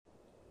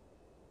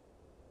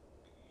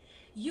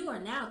You are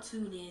now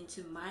tuned in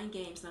to Mind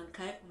Games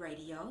Uncut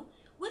Radio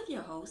with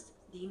your host,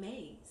 D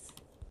Mays.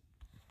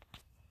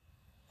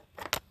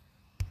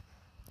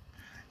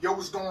 Yo,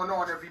 what's going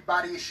on,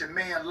 everybody? It's your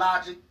man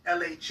Logic,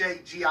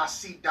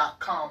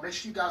 LHAGIC.com. Make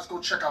sure you guys go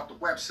check out the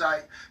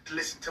website to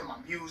listen to my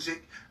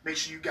music. Make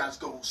sure you guys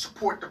go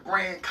support the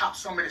brand, cop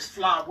some of this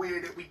fly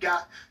wear that we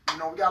got. You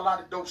know, we got a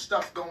lot of dope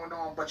stuff going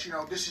on, but you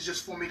know, this is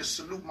just for me to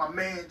salute my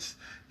mans,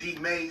 D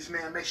Mays,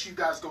 man. Make sure you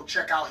guys go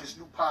check out his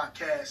new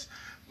podcast,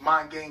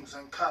 Mind Games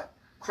Uncut.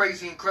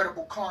 Crazy,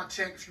 incredible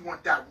content. If you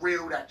want that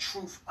real, that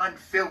truth,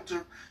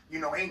 unfiltered, you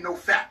know, ain't no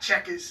fact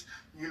checkers,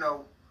 you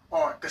know,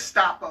 or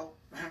Gestapo.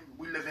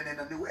 We living in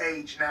a new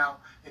age now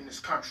in this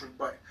country,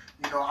 but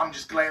you know, I'm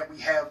just glad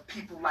we have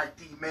people like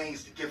D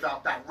Mays to give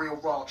out that real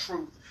raw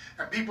truth,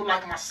 and people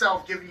like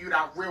myself giving you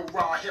that real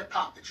raw hip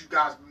hop that you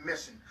guys be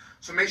missing.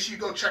 So make sure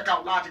you go check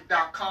out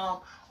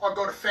Logic.com or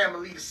go to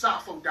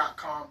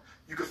FamilyTheSafo.com.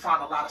 You can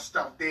find a lot of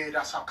stuff there.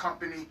 That's our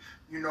company.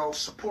 You know,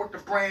 support the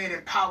brand,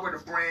 empower the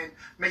brand.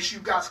 Make sure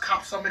you guys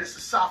cop some of this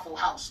Safo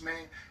house,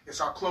 man.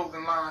 It's our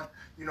clothing line.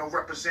 You know,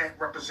 represent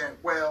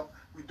well.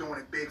 We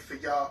doing it big for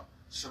y'all.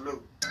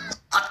 Salute.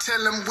 I tell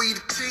them we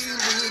the team,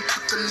 we ain't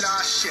took a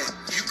lot shit.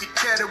 You can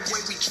tell the way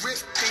we drip,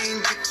 they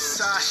ain't get the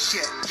size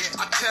shit.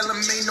 I tell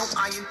them ain't no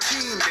iron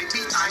team, they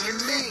be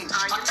iron mean.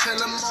 I tell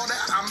them all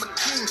that I'm a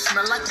king,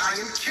 smell like I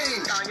am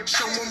king.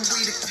 Show them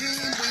we the team,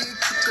 we ain't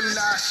took a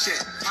lot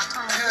shit. I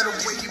can tell the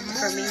way you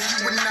move, you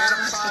would not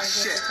about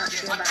shit.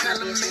 I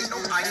tell them ain't no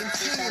iron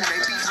team, they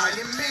be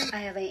iron mean. I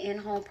have an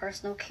in-home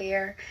personal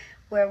care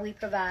where we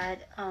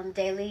provide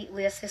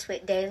we assist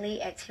with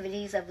daily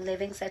activities of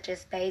living such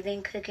as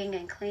bathing, cooking,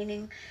 and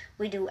cleaning.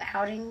 We do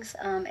outings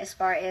as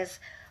far as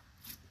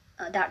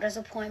doctor's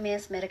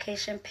appointments,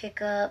 medication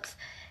pickups,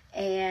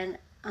 and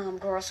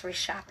grocery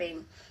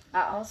shopping.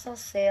 I also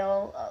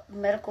sell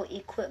medical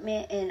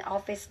equipment and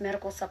office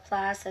medical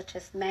supplies such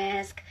as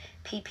masks,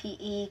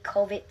 PPE,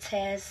 COVID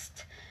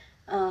tests,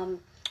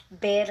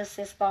 bed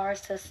assist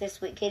bars to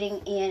assist with getting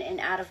in and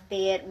out of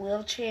bed,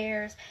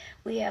 wheelchairs.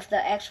 We have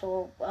the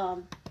actual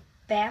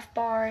bath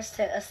bars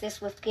to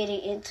assist with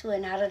getting into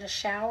and out of the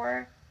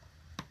shower.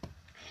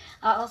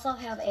 I also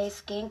have a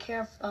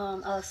skincare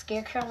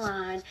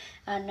line.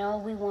 I know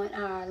we want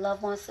our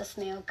loved ones to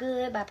smell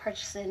good by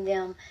purchasing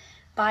them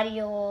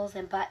body oils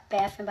and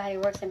Bath and Body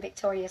Works and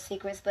Victoria's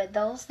Secrets, but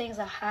those things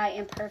are high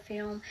in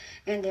perfume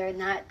and they're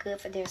not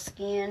good for their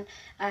skin.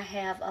 I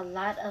have a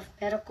lot of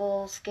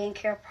medical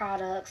skincare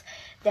products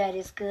that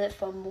is good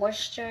for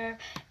moisture,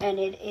 and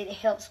it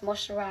helps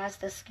moisturize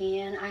the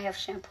skin. I have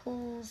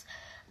shampoos,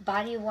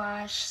 body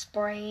wash,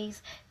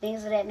 sprays,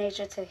 things of that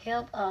nature to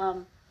help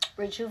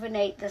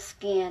rejuvenate the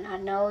skin. I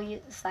know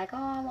it's like, oh,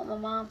 I want my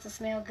mom to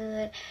smell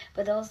good,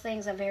 but those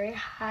things are very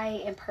high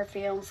in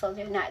perfume, so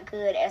they're not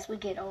good. As we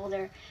get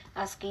older,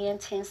 our skin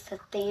tends to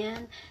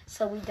thin,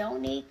 so we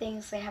don't need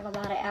things that have a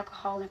lot of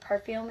alcohol and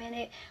perfume in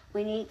it.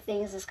 We need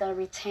things that's going to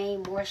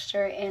retain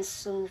moisture and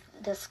soothe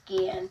the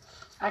skin.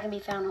 I can be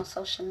found on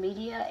social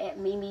media at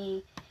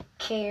Mimi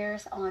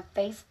Cares on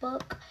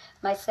Facebook.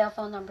 My cell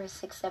phone number is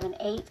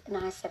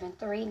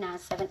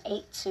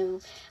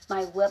 678-973-9782.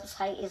 My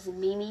website is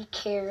Mimi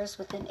Cares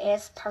with an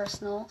S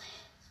personal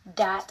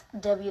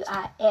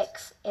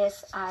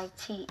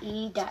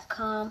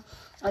 .wixsite.com.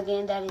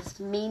 Again, that is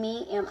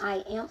Mimi,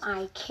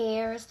 Mimi Cares,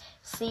 CARES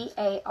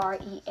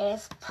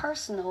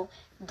personal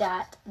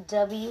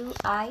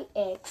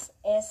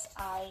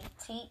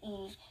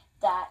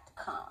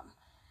 .wixsite.com.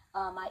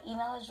 My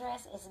email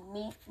address is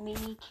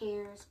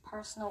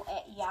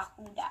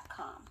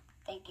mimicarespersonal@yahoo.com.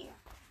 Thank you.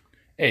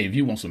 Hey, if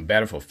you want some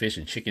batter for fish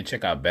and chicken,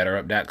 check out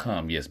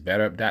batterup.com. Yes,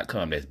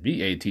 batterup.com. That's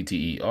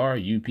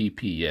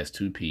BATTERUPP. Yes,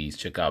 two P's.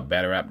 Check out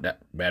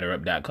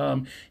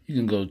batterup.com. You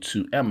can go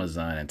to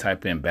Amazon and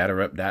type in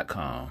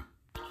batterup.com.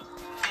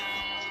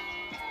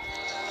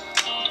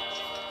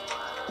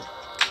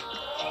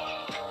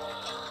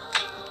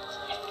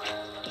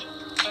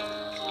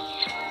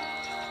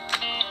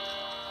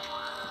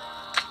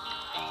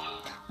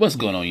 What's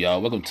going on,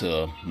 y'all? Welcome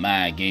to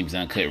Mind Games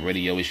Uncut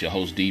Radio. It's your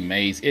host, D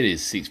Mays. It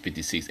is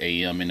 6:56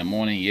 a.m. in the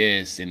morning.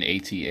 Yes, in the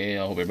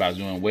ATL. Hope everybody's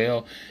doing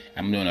well.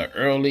 I'm doing an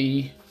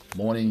early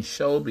morning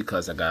show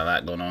because I got a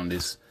lot going on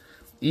this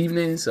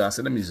evening. So I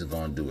said, let me just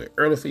go and do it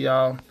early for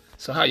y'all.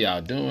 So how y'all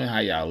doing? How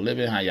y'all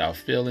living? How y'all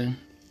feeling?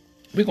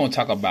 We're going to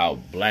talk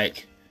about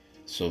black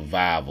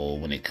survival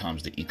when it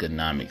comes to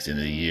economics in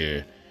the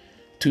year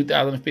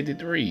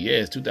 2053.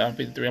 Yes,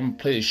 2053. I'm going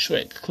to play a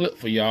short clip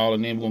for y'all,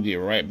 and then we're going to get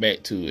right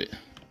back to it.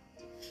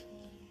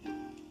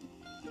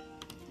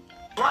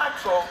 Black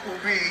folk will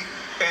be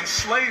in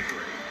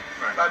slavery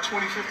by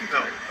 2053.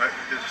 No,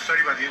 there's a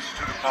study by the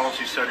Institute of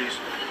Policy Studies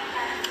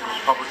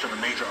published in a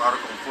major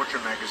article in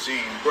Fortune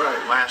magazine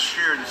last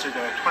year that said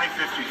that at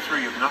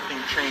 2053, if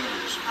nothing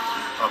changes,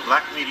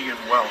 black median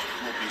wealth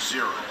will be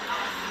zero.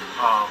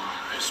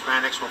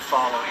 Hispanics will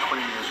follow 20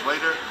 years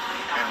later,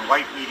 and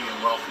white median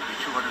wealth will be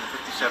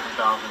 $257,400.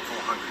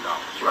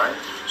 Right.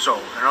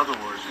 So, in other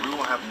words, we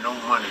will have no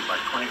money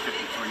by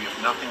 2053 if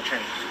nothing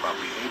changes. If our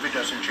behavior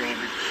doesn't change,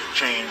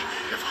 change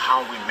if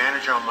how we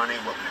manage our money,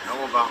 what we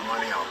know about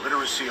money, our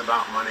literacy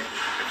about money.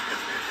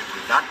 If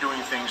we're not doing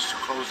things to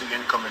close the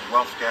income and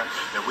wealth gap,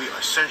 then we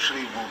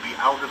essentially will be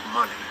out of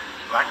money,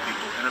 black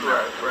people in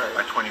America,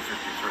 by 2053.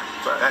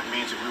 So that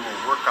means that we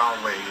will work our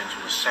way into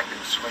a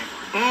second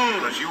slavery.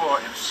 Because you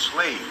are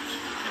enslaved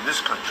in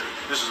this country.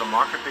 This is a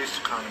market-based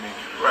economy,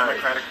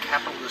 democratic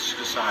capitalist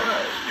society.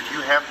 If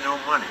you have no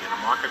money in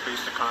a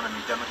market-based economy,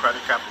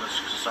 democratic capitalist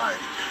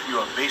society, you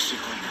are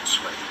basically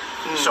enslaved.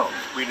 So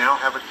we now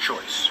have a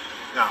choice.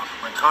 Now,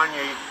 when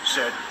Kanye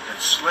said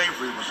that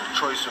slavery was a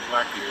choice of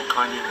black people,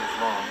 Kanye was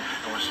wrong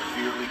and was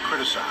severely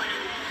criticized.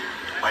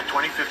 By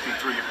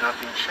 2053, if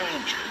nothing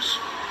changes,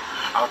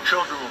 our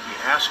children will be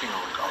asking,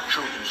 our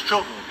children's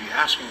children will be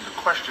asking the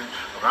question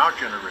of our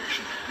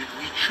generation, did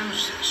we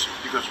choose this?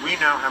 Because we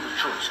now have a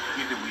choice.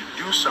 Either we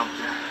do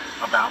something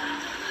about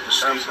the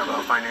state of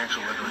our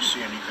financial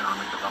literacy and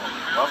economic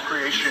development, wealth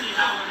creation,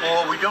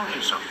 or we don't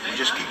do something. We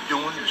just keep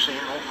doing the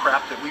same old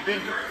crap that we've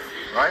been doing,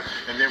 right?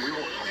 And then we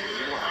will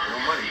have no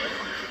money by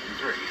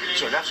 2053.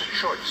 So that's a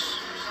choice.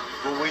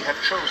 Will we have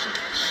chosen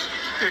this?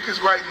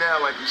 Because right now,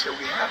 like you said,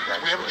 we have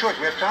that. We have a choice.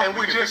 We have time. And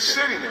we're just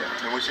sitting there.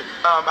 And we're sitting.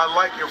 I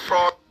like your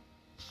fraud.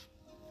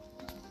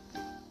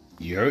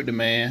 You heard the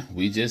man.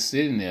 We just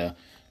sitting there.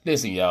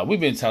 Listen, y'all, we've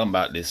been talking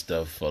about this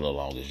stuff for the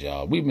longest,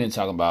 y'all. We've been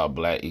talking about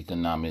black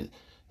economics,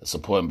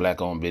 supporting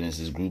black-owned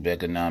businesses, group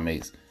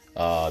economics,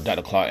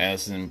 Dr. Clark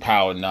Anderson,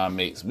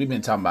 Powernomics. We've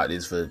been talking about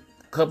this for a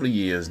couple of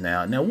years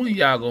now. Now, when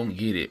y'all gonna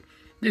get it?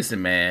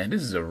 Listen, man,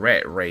 this is a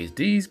rat race.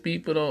 These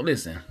people don't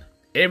listen.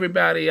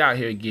 Everybody out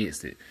here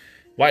gets it.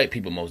 White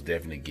people most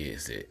definitely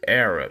gets it.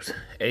 Arabs,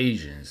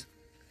 Asians,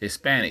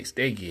 Hispanics,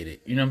 they get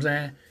it. You know what I'm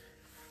saying?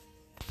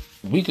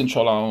 We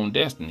control our own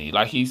destiny.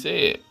 Like he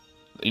said,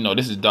 you know,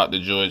 this is Dr.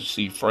 George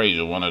C.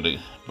 Frazier, one of the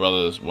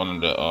brothers, one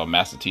of the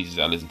master teachers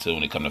I listen to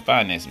when it comes to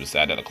finance,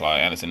 beside Dr. Clark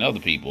Anderson and other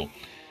people.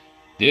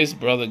 This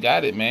brother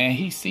got it, man.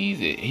 He sees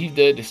it. He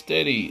did the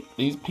study.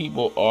 These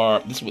people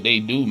this is what they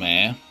do,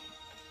 man.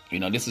 You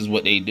know, this is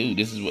what they do.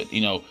 This is what,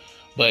 you know,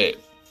 but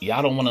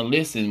y'all don't want to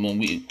listen when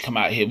we come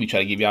out here. We try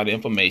to give y'all the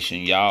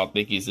information. Y'all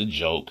think it's a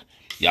joke.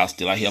 Y'all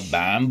still out here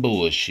buying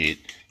bullshit.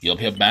 You up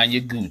here buying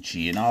your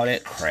Gucci and all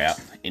that crap.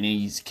 And then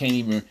you can't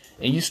even,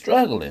 and you're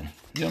struggling.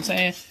 You know what I'm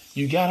saying?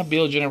 You got to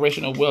build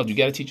generational wealth. You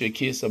got to teach your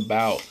kids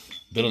about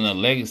building a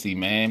legacy,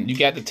 man. You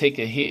got to take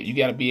a hit. You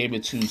got to be able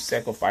to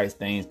sacrifice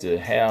things to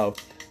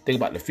think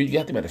about the future. You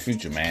got to think about the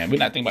future, man. We're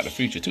not thinking about the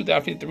future.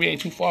 2053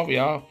 ain't too far for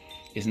y'all.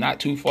 It's not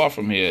too far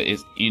from here.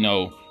 It's, you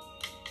know,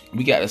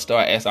 we got to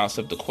start asking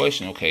ourselves the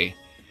question, okay,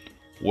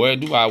 where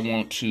do I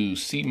want to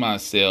see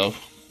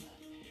myself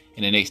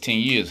in the next 10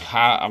 years?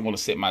 How I want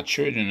to set my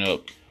children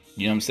up,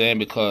 you know what I'm saying?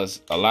 Because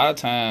a lot of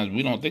times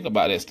we don't think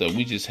about that stuff.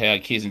 We just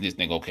have kids and just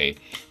think, okay,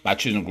 my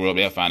children grow up,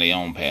 they'll find their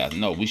own path.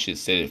 No, we should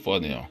set it for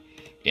them.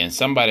 And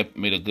somebody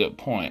made a good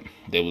point.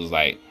 That was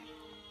like,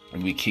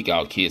 when we kick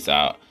our kids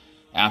out,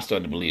 I'm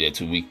starting to believe that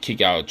too. We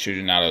kick our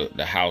children out of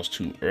the house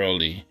too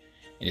early,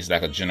 and it's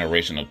like a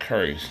generational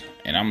curse.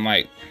 And I'm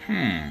like,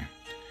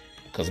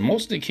 because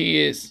most of the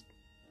kids,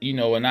 you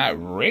know, are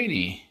not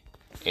ready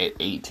at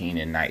 18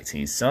 and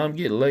 19. Some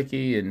get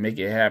lucky and make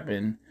it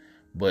happen,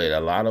 but a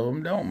lot of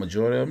them don't.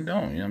 Majority of them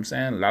don't. You know what I'm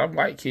saying? A lot of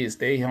white kids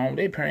stay home.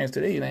 Their parents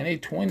today, like, they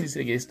 20s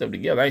to get stuff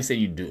together. I ain't say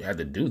you have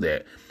to do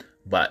that,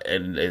 but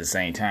at the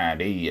same time,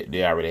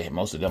 they already,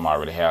 most of them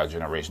already have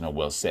generational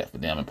wealth set for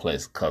them in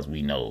place, because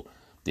we know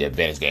the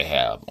advantage they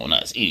have on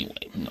us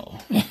anyway. You know,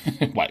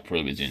 white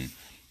privilege, and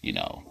you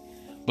know,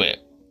 but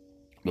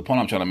the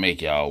point I'm trying to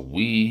make, y'all,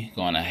 we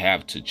gonna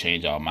have to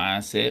change our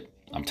mindset.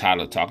 I'm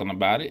tired of talking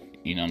about it.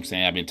 You know what I'm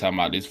saying? I've been talking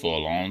about this for a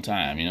long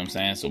time. You know what I'm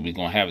saying? So we're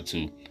gonna have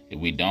to. If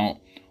we don't,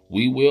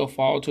 we will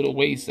fall to the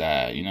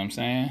wayside. You know what I'm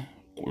saying?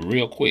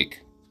 Real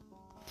quick.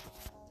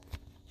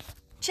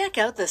 Check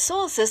out the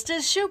Soul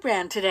Sisters shoe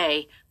brand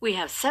today. We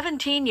have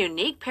 17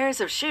 unique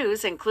pairs of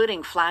shoes,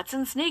 including flats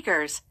and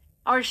sneakers.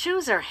 Our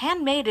shoes are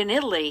handmade in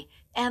Italy,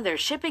 and their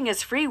shipping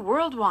is free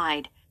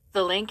worldwide.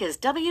 The link is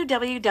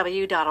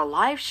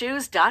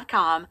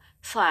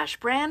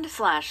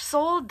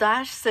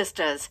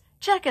www.aliveshoes.com/brand/soul-sisters.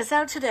 Check us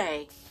out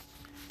today.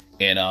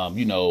 And,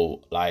 you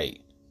know, like,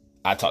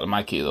 I talked to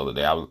my kids the other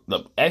day.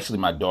 Actually,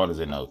 my daughter's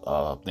in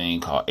a thing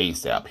called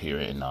ASAP here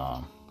in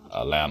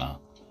Atlanta.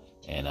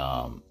 And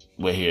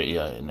we're here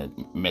in the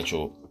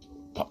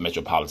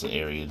metropolitan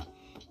area,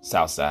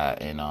 South Side.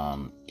 And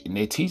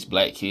they teach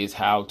black kids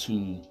how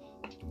to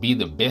be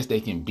the best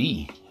they can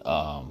be.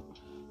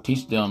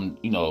 Teach them,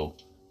 you know,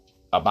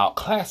 about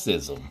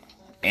classism.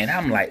 And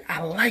I'm like,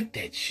 I like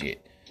that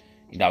shit.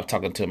 You know, I was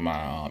talking to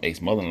my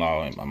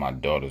ex-mother-in-law and my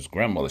daughter's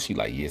grandmother. She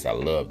like, yes, I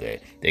love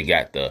that. They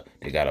got a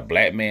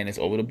black man that's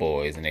over the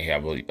boys, and they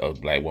have a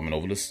black woman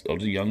over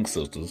the young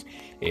sisters,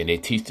 and they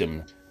teach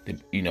them,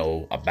 you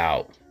know,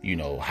 about, you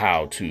know,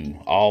 how to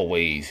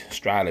always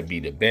strive to be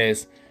the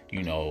best.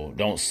 You know,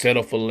 don't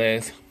settle for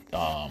less.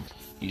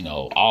 You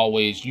know,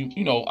 always,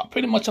 you know,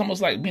 pretty much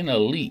almost like being an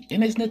elite.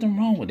 And there's nothing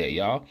wrong with that,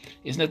 y'all.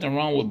 There's nothing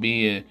wrong with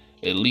being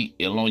elite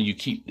as long as you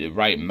keep the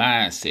right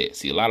mindset.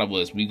 See, a lot of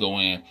us, we go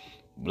in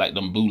like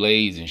them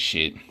boulets and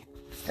shit,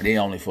 they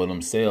only for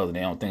themselves and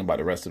they don't think about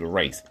the rest of the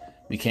race.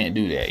 We can't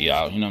do that,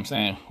 y'all. You know what I'm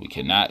saying? We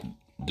cannot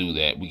do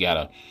that. We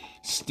gotta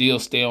still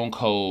stay on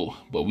code,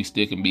 but we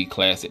still can be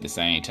class at the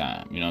same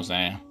time. You know what I'm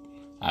saying?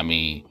 I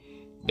mean,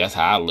 that's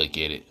how I look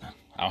at it.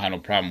 I don't have no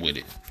problem with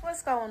it.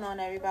 What's going on,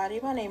 everybody?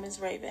 My name is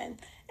Raven.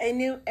 A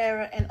new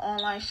era in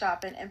online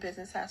shopping and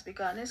business has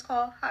begun. It's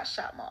called Hot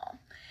Shop Mall.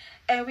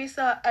 And we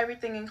sell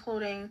everything,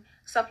 including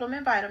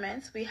supplement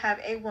vitamins. We have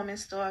a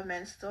women's store,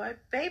 men's store,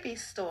 baby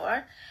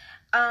store.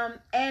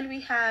 And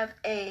we have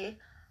a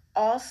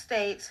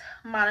all-state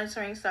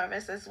monitoring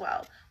service as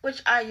well,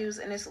 which I use,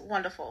 and it's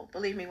wonderful.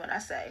 Believe me when I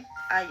say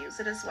I use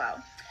it as well.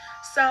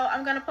 So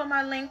I'm going to put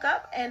my link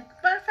up. And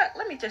matter of fact,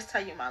 let me just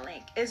tell you my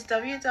link. It's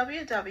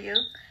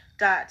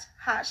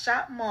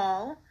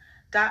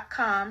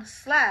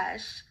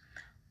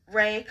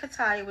www.hotshopmall.com/Ray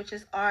Kataya, which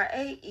is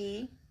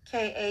RAEKATYA.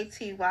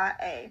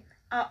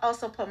 I'll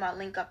also put my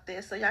link up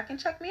there so y'all can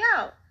check me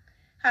out.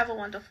 Have a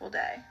wonderful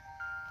day.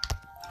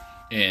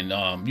 And,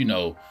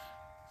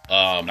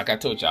 like I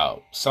told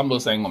y'all, some of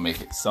us ain't gonna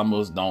make it. Some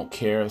of us don't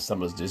care.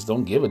 Some of us just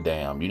don't give a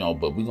damn,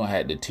 but we're gonna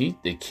have to teach.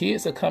 The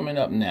kids are coming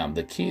up now.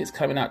 The kids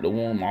coming out the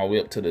womb all the way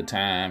up to the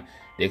time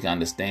they can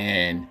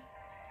understand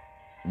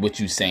what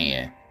you're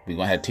saying. We're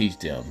gonna have to teach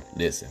them.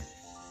 Listen,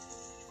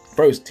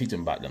 first, teach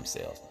them about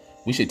themselves.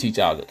 We should teach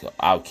our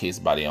kids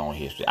about their own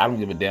history. I don't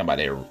give a damn about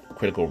their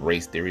critical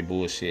race theory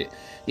bullshit.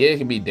 Yeah, it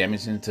can be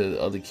damaging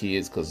to other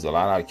kids because a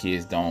lot of our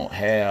kids don't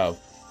have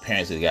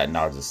parents that got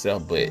knowledge of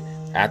self. But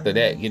after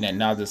that, getting that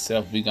knowledge of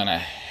self, we're going to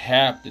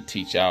have to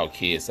teach our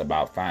kids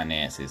about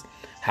finances,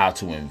 how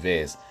to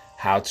invest,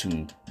 how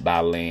to buy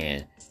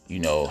land,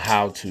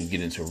 how to get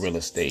into real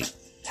estate,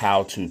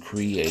 how to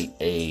create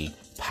a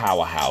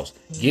powerhouse.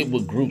 Get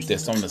with groups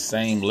that's on the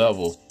same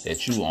level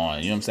that you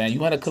on. You know what I'm saying? You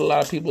got to cut a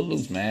lot of people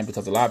loose, man,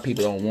 because a lot of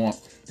people don't want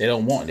that. They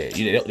don't want it.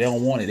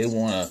 They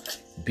want to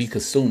be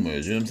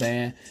consumers. You know what I'm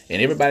saying?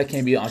 And everybody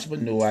can't be an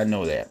entrepreneur. I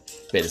know that.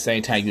 But at the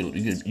same time,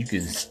 you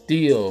can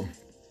still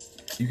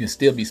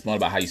be smart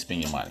about how you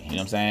spend your money. You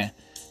know what I'm saying?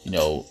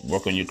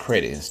 Work on your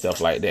credit and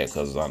stuff like that.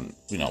 Because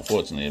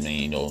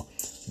fortunately,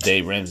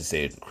 Dave Ramsey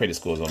said credit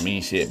scores don't mean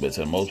shit, but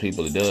to most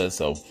people it does.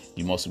 So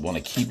you mostly want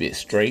to keep it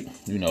straight.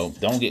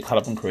 Don't get caught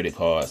up on credit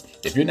cards.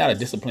 If you're not a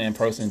disciplined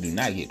person, do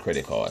not get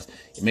credit cards.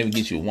 It maybe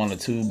get you one or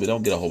two, but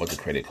don't get a whole bunch of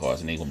credit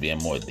cards and they're gonna be in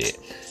more debt.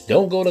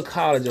 Don't go to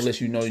college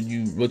unless you know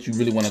what you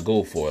really want to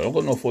go for. Don't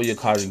go no 4-year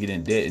college and get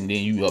in debt and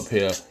then you up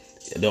here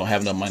don't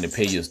have enough money to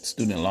pay your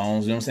student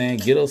loans. You know what I'm saying?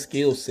 Get a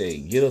skill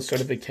set, get a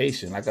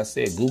certification. Like I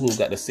said, Google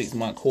got the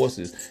 6-month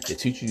courses that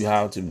teach you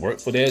how to work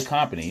for their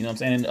company. You know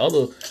what I'm saying?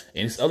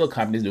 And it's other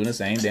companies doing the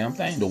same damn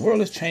thing. The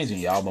world is changing,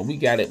 y'all, but we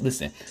got it.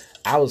 Listen,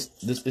 I was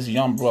this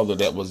young brother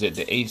that was at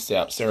the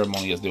ASAP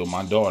ceremony yesterday with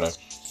my daughter.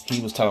 He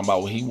was talking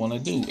about what he want to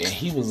do, and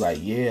he was like,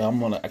 "Yeah,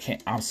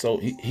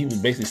 He was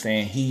basically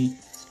saying he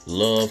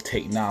loved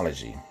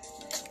technology.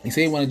 He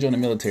said he want to join the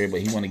military,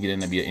 but he want to get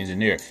in and be an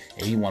engineer,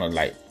 and he want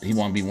to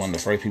be one of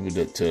the first people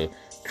to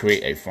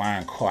create a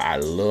flying car. I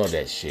love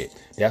that shit.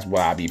 That's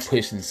why I be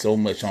pushing so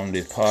much on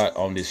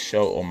this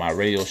show, on my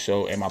radio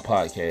show and my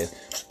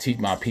podcast. Teach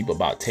my people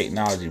about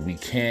technology. We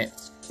can't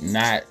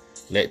not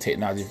let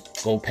technology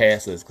go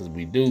past us, because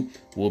we do,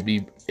 we'll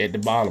be at the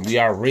bottom. We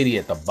are already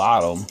at the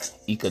bottom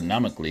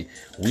economically.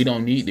 We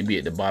don't need to be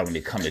at the bottom when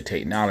it comes to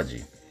technology.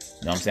 You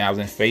know what I'm saying? I was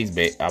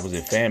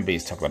in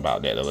Fanbase talking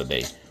about that the other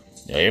day.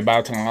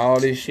 Everybody talking all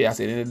this shit. I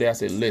said, at the end of the day, I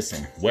said,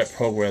 listen, what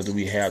programs do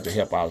we have to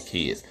help our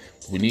kids?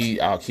 We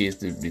need our kids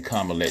to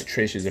become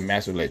electricians and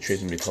master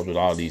electricians, because with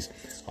all these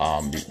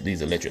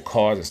electric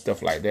cars and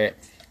stuff like that,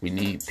 we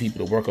need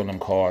people to work on them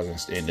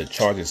cars and the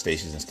charging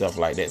stations and stuff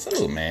like that. So,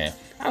 look, man,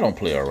 I don't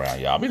play around,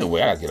 y'all. But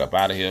anyway, I got to get up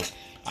out of here.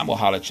 I'm going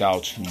to holler at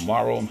y'all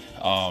tomorrow.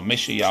 Make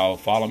sure y'all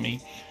follow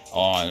me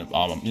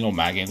on,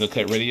 My Games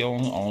Uncut Radio,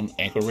 on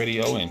Anchor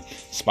Radio and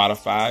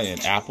Spotify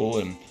and Apple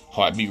and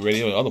Heartbeat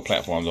Radio and other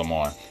platforms I'm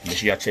on. Make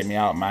sure y'all check me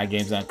out, My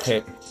Games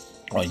Uncut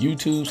on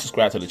YouTube.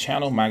 Subscribe to the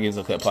channel, My Games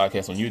Uncut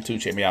Podcast on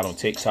YouTube. Check me out on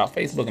TikTok,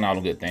 Facebook, and all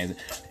the good things.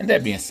 And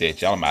that being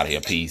said, y'all, I'm out of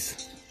here.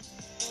 Peace.